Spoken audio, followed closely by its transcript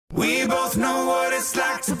We both know what it's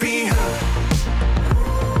like to be hurt.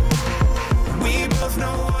 We both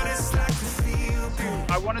know what it's like to feel blue.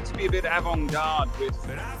 I wanted to be a bit avant-garde with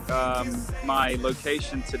my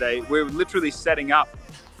location today. We're literally setting up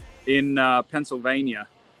in Pennsylvania.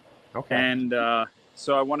 Okay. And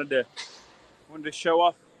so I wanted to show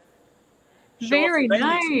off. Very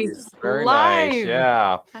nice. Very Live. nice.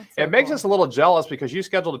 Yeah. That's so It makes cool. us a little jealous because you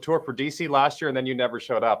scheduled a tour for DC last year and then you never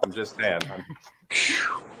showed up. I'm just saying.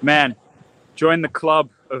 Man, join the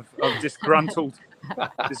club of disgruntled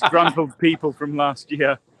people from last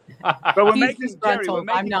year. But we're He's making, Jerry, we're disgruntled.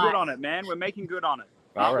 making I'm not. good on it, man. We're making good on it.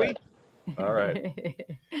 All right. All right.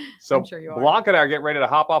 So I'm sure you are. Blanca and I are getting ready to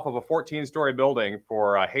hop off of a 14-story building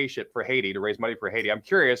for Haiti to raise money for Haiti. I'm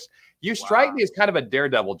curious. You strike me as kind of a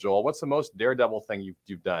daredevil, Joel. What's the most daredevil thing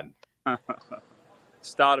you've done?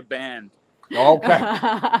 Start a band. Okay.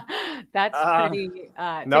 That's pretty.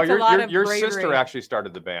 No, takes a lot of your bravery. sister actually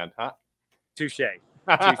started the band, huh? Touche.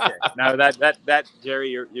 No, that Jerry,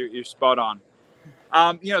 you're spot on.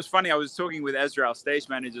 It's funny. I was talking with Ezra, our stage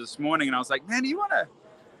manager, this morning, and I was like, "Man, do you want to?"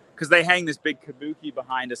 Because they hang this big kabuki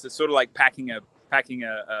behind us. It's sort of like packing a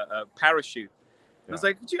parachute. I was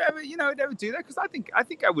like, "Would you ever do that?" Because I think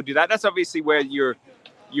I would do that. That's obviously where your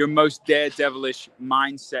most daredevilish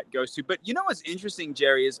mindset goes to. But you know what's interesting,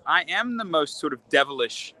 Jerry, is I am the most sort of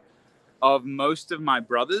devilish of most of my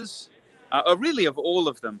brothers, or really of all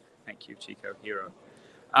of them. Thank you, Chico, hero.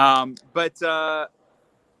 But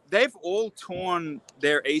they've all torn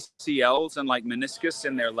their ACLs and like meniscus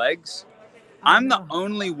in their legs. I'm the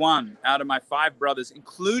only one out of my 5 brothers,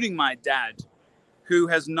 including my dad, who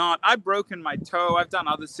has not. I've broken my toe. I've done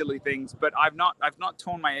other silly things, but I've not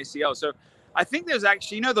torn my ACL. So I think there's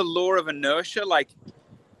actually, the law of inertia. Like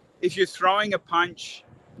if you're throwing a punch,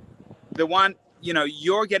 the one,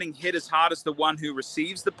 you're getting hit as hard as the one who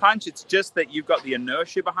receives the punch. It's just that you've got the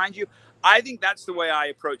inertia behind you. I think that's the way I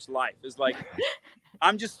approach life. Is like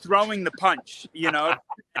I'm just throwing the punch.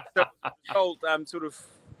 So sort of.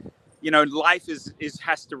 Life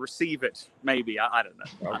has to receive it. Maybe I don't know.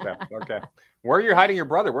 Okay. Where are you hiding your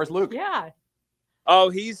brother? Where's Luke? Yeah. Oh,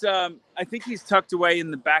 he's. I think he's tucked away in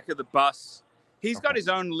the back of the bus. He's got his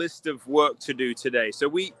own list of work to do today. So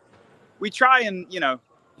we try and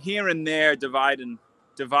here and there divide and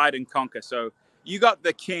conquer. So you got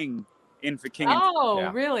the king in for King. Oh,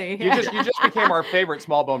 Yeah. really? You just became our favorite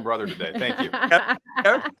Smallbone brother today. Thank you.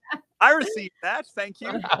 I received that. Thank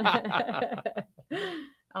you.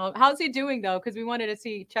 How's he doing though? Because we wanted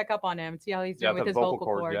to check up on him, see how he's doing with his vocal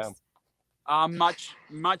cords. Yeah.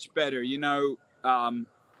 Much better.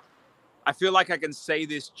 I feel like I can say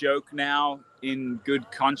this joke now in good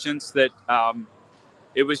conscience that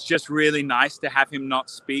it was just really nice to have him not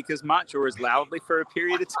speak as much or as loudly for a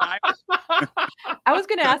period of time. I was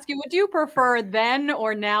going to ask you, would you prefer then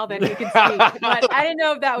or now that he can speak? But I didn't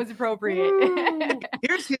know if that was appropriate.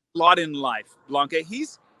 Here's his lot in life, Blanca.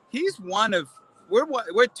 He's one of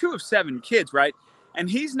we're 2 of 7 kids, right? And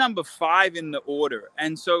he's number 5 in the order.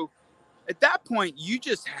 And so at that point, you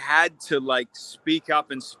just had to like speak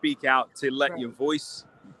up and speak out to let your voice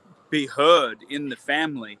be heard in the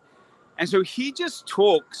family. And so he just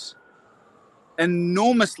talks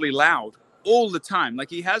enormously loud all the time. Like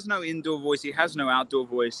he has no indoor voice. He has no outdoor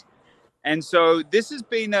voice. And so this has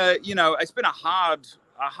been it's been a hard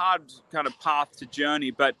kind of path to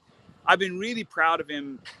journey, but I've been really proud of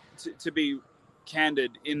him to be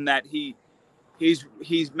candid in that he's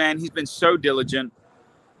been so diligent.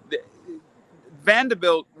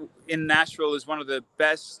 Vanderbilt in Nashville is one of the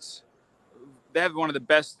best. They have one of the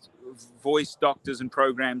best voice doctors and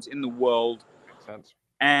programs in the world. Makes sense.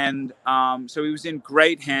 And so he was in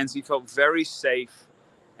great hands. He felt very safe,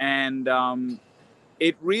 and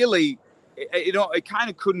it really, it kind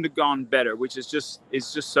of couldn't have gone better. Which is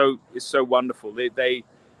so wonderful.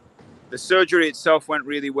 The surgery itself went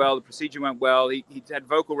really well. The procedure went well. He had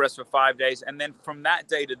vocal rest for 5 days. And then from that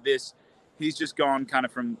day to this, he's just gone kind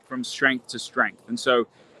of from strength to strength. And so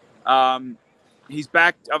he's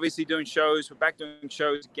back, obviously, doing shows. We're back doing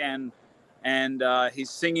shows again. And he's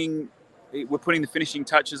singing. We're putting the finishing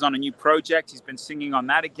touches on a new project. He's been singing on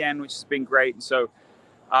that again, which has been great. And so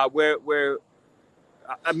we're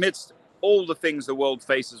amidst all the things the world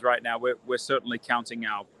faces right now, we're certainly counting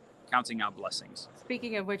our blessings.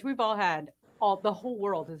 Speaking of which, we've all had the whole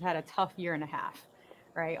world has had a tough year and a half,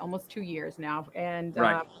 right? Almost 2 years now. And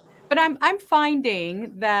right. But I'm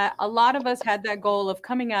finding that a lot of us had that goal of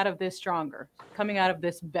coming out of this stronger, coming out of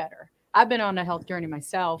this better. I've been on a health journey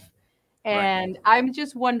myself, and I'm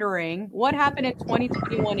just wondering what happened in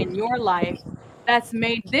 2021 in your life that's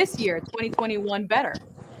made this year, 2021, better.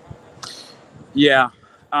 Yeah.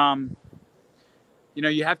 you know,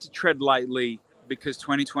 you have to tread lightly because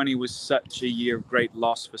 2020 was such a year of great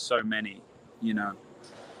loss for so many, you know.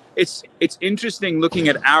 It's interesting looking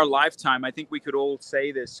at our lifetime. I think we could all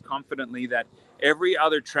say this confidently, that every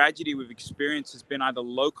other tragedy we've experienced has been either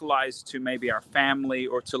localized to maybe our family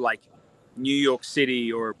or to like New York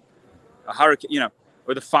City or a hurricane, you know,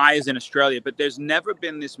 or the fires in Australia. But there's never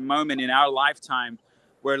been this moment in our lifetime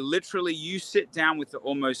where literally you sit down with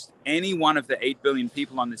almost any one of the 8 billion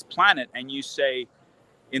people on this planet and you say,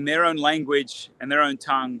 in their own language and their own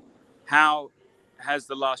tongue, how has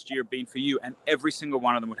the last year been for you? And every single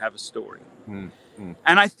one of them would have a story. And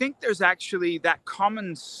I think there's actually that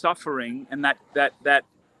common suffering and that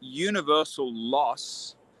universal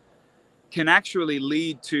loss can actually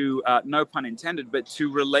lead to, no pun intended, but to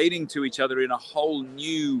relating to each other in a whole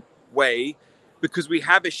new way, because we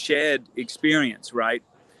have a shared experience, right?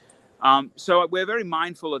 So we're very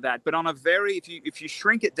mindful of that, but on a very, if you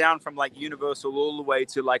shrink it down from like universal all the way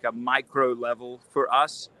to like a micro level for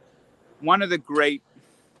us, one of the great,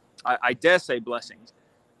 I dare say, blessings,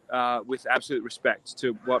 with absolute respect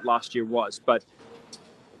to what last year was. But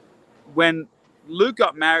when Luke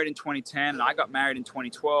got married in 2010 and I got married in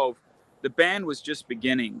 2012, the band was just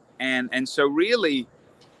beginning. And so really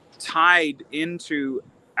tied into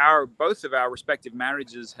both of our respective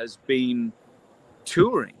marriages has been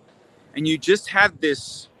touring. And you just have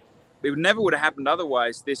this, it never would have happened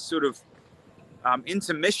otherwise, this sort of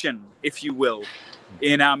intermission, if you will,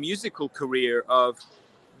 in our musical career of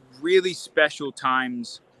really special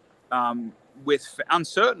times, with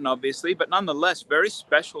uncertain, obviously, but nonetheless very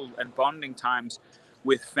special and bonding times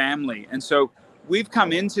with family. And so we've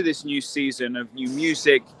come into this new season of new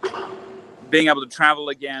music, being able to travel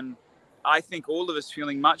again. I think all of us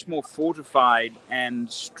feeling much more fortified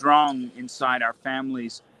and strong inside our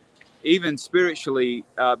families, even spiritually,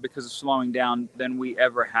 because of slowing down, than we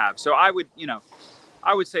ever have. So I would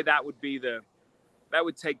say that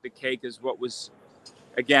would take the cake as what was,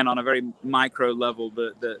 again, on a very micro level,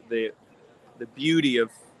 the beauty of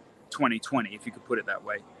 2020, if you could put it that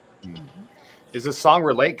way. Is this song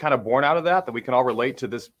Relate kind of born out of that we can all relate to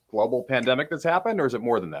this global pandemic that's happened, or is it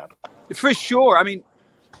more than that? For sure. I mean,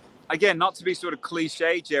 again, not to be sort of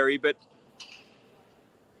cliche, Jerry, but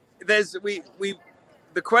there's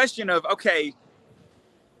the question of, okay,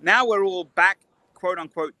 now we're all back, quote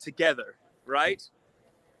unquote, together, right?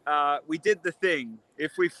 We did the thing.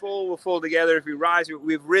 If we fall, we'll fall together. If we rise,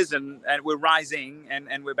 we've risen, and we're rising,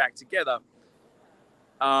 and we're back together.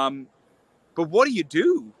 But what do you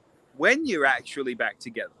do when you're actually back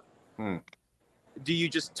together? Do you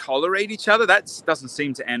just tolerate each other? That doesn't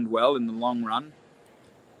seem to end well in the long run.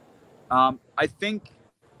 I think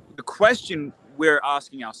the question we're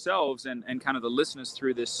asking ourselves and kind of the listeners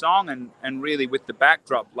through this song and really with the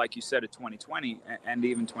backdrop, like you said, of 2020 and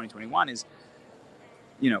even 2021 is,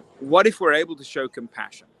 you know, what if we're able to show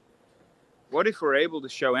compassion? What if we're able to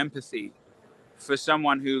show empathy for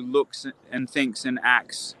someone who looks and thinks and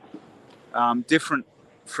acts different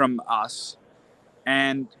from us?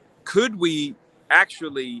 And could we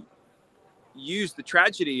actually use the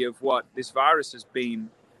tragedy of what this virus has been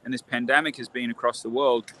and this pandemic has been across the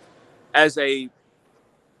world as a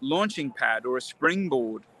launching pad or a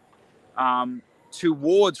springboard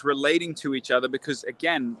towards relating to each other? Because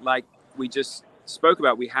again, like we just spoke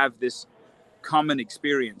about, we have this common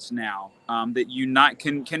experience now that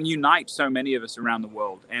can unite so many of us around the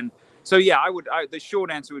world. And so, yeah, the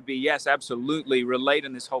short answer would be yes, absolutely. Relate,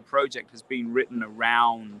 and this whole project has been written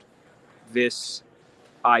around this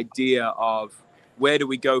idea of where do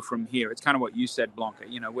we go from here? It's kind of what you said, Blanca.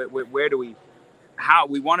 You know, where do we, how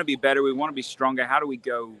we want to be better, we want to be stronger. How do we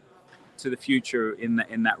go to the future in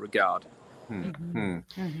that regard? I'm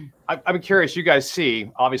curious. You guys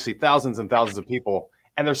see obviously thousands and thousands of people,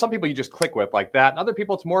 and there's some people you just click with like that, and other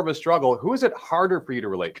people it's more of a struggle. Who is it harder for you to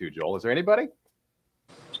relate to, Joel? Is there anybody?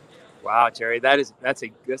 Wow, Jerry, that's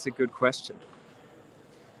a good question.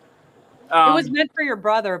 It was meant for your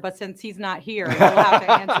brother, but since he's not here, you'll have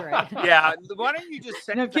to answer it. Yeah, why don't you just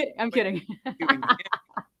say? No, I'm kidding.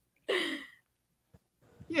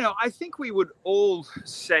 You know, I think we would all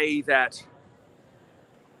say that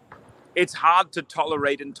it's hard to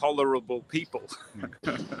tolerate intolerable people.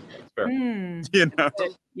 You know,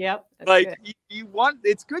 yep. Like you want,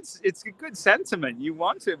 it's good. It's a good sentiment. You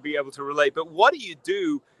want to be able to relate, but what do you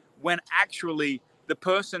do when actually the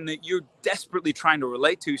person that you're desperately trying to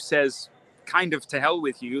relate to says, kind of, to hell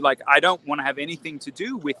with you? Like, I don't want to have anything to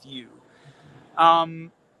do with you.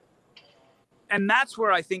 And that's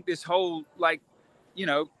where I think this whole, like, you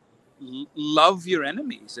know, love your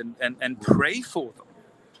enemies and pray for them.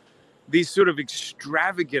 these sort of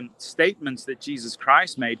extravagant statements that Jesus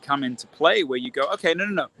Christ made come into play, where you go, okay,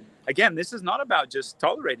 no. Again, this is not about just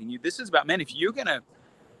tolerating you. This is about, man, if you're gonna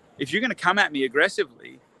come at me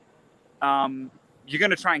aggressively, you're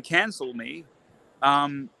gonna try and cancel me.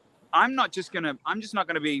 I'm not gonna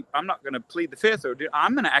plead the fifth, or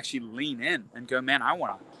I'm gonna actually lean in and go, man, I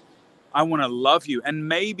wanna love you, and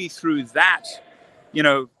maybe through that,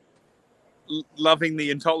 loving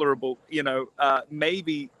the intolerable,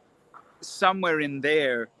 maybe somewhere in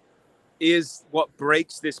there is what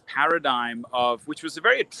breaks this paradigm of, which was a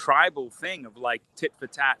very tribal thing of like tit for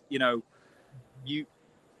tat, you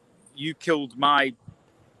killed my,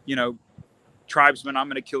 tribesman, I'm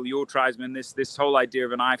going to kill your tribesman, this whole idea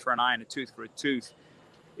of an eye for an eye and a tooth for a tooth.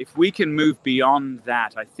 If we can move beyond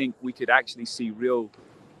that, I think we could actually see real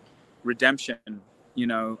redemption,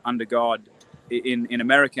 under God in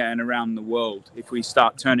America and around the world, if we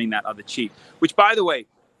start turning that other cheek, which, by the way,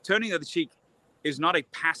 turning the other cheek is not a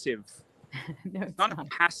passive, No, it's not a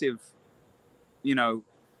passive,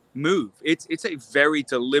 move. It's a very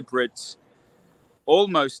deliberate,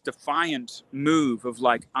 almost defiant move of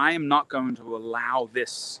like, I am not going to allow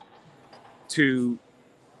this to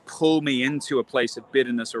pull me into a place of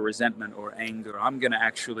bitterness or resentment or anger. I'm going to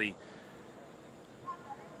actually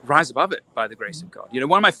rise above it by the grace of God.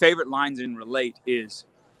 One of my favorite lines in Relate is,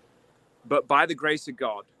 but by the grace of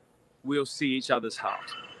God, we'll see each other's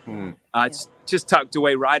heart. It's just tucked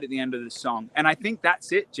away right at the end of the song. And I think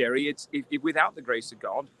that's it, Jerry. It's without the grace of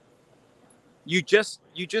God, you just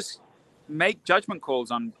make judgment calls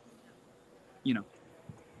on,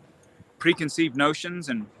 preconceived notions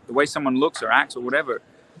and the way someone looks or acts or whatever.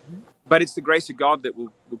 But it's the grace of God that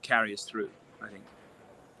will carry us through, I think.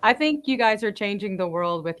 I think you guys are changing the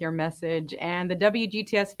world with your message, and the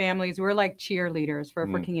WGTS families, we're like cheerleaders for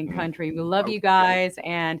King & Country. We love you guys.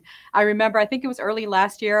 And I remember, I think it was early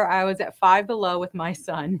last year, I was at Five Below with my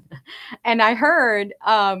son, and I heard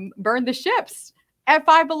Burn the Ships at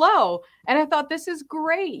Five Below. And I thought, this is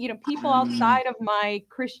great. People outside of my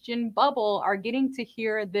Christian bubble are getting to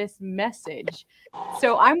hear this message.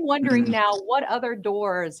 So I'm wondering now, what other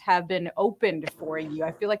doors have been opened for you?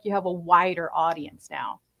 I feel like you have a wider audience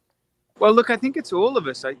now. Well, look, I think it's all of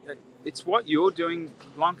us. It's what you're doing,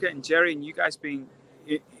 Blanca and Jerry, and you guys being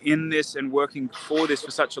in this and working for this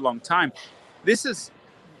for such a long time. This is,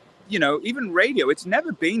 even radio, it's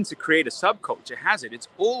never been to create a subculture, has it? It's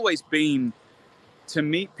always been to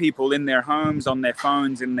meet people in their homes, on their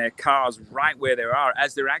phones, in their cars, right where they are,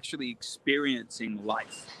 as they're actually experiencing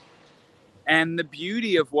life. And the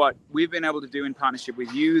beauty of what we've been able to do in partnership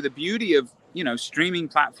with you, the beauty of, streaming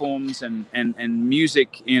platforms and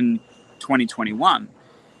music in 2021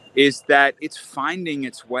 is that it's finding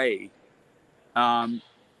its way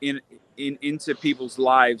into people's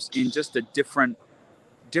lives in just a different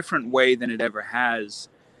way than it ever has.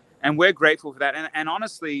 And we're grateful for that. And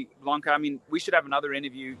honestly, Blanca, I mean, we should have another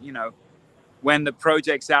interview, when the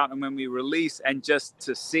project's out and when we release, and just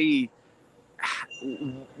to see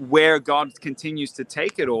where God continues to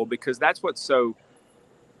take it all, because that's what's so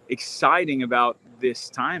exciting about this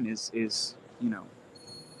time is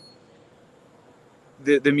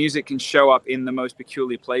the music can show up in the most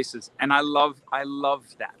peculiar places. And I love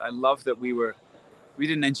that. I love that we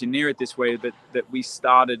didn't engineer it this way, but that we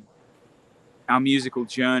started our musical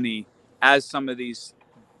journey as some of these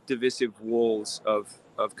divisive walls of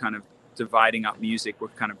kind of dividing up music were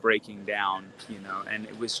kind of breaking down, and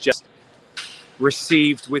it was just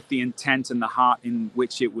received with the intent and the heart in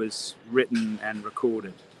which it was written and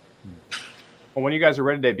recorded. Well, when you guys are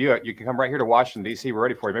ready to debut it, you can come right here to Washington, D.C. We're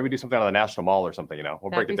ready for you. Maybe do something on the National Mall or something,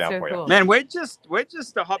 We'll break it down for you. Man, we're just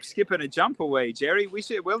a hop, skip, and a jump away, Jerry.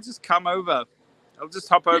 We'll just come over. I'll just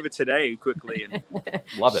hop over today quickly. And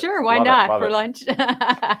love it. Sure, why not for lunch?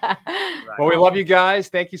 Right. Well, we love you guys.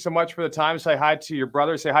 Thank you so much for the time. Say hi to your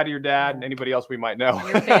brother. Say hi to your dad and anybody else we might know.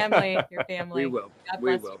 Your family. We will. God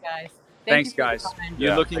bless you guys. Thanks, guys.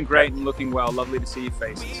 You're looking great and looking well. Lovely to see your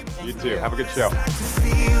faces. You too. Have a good show.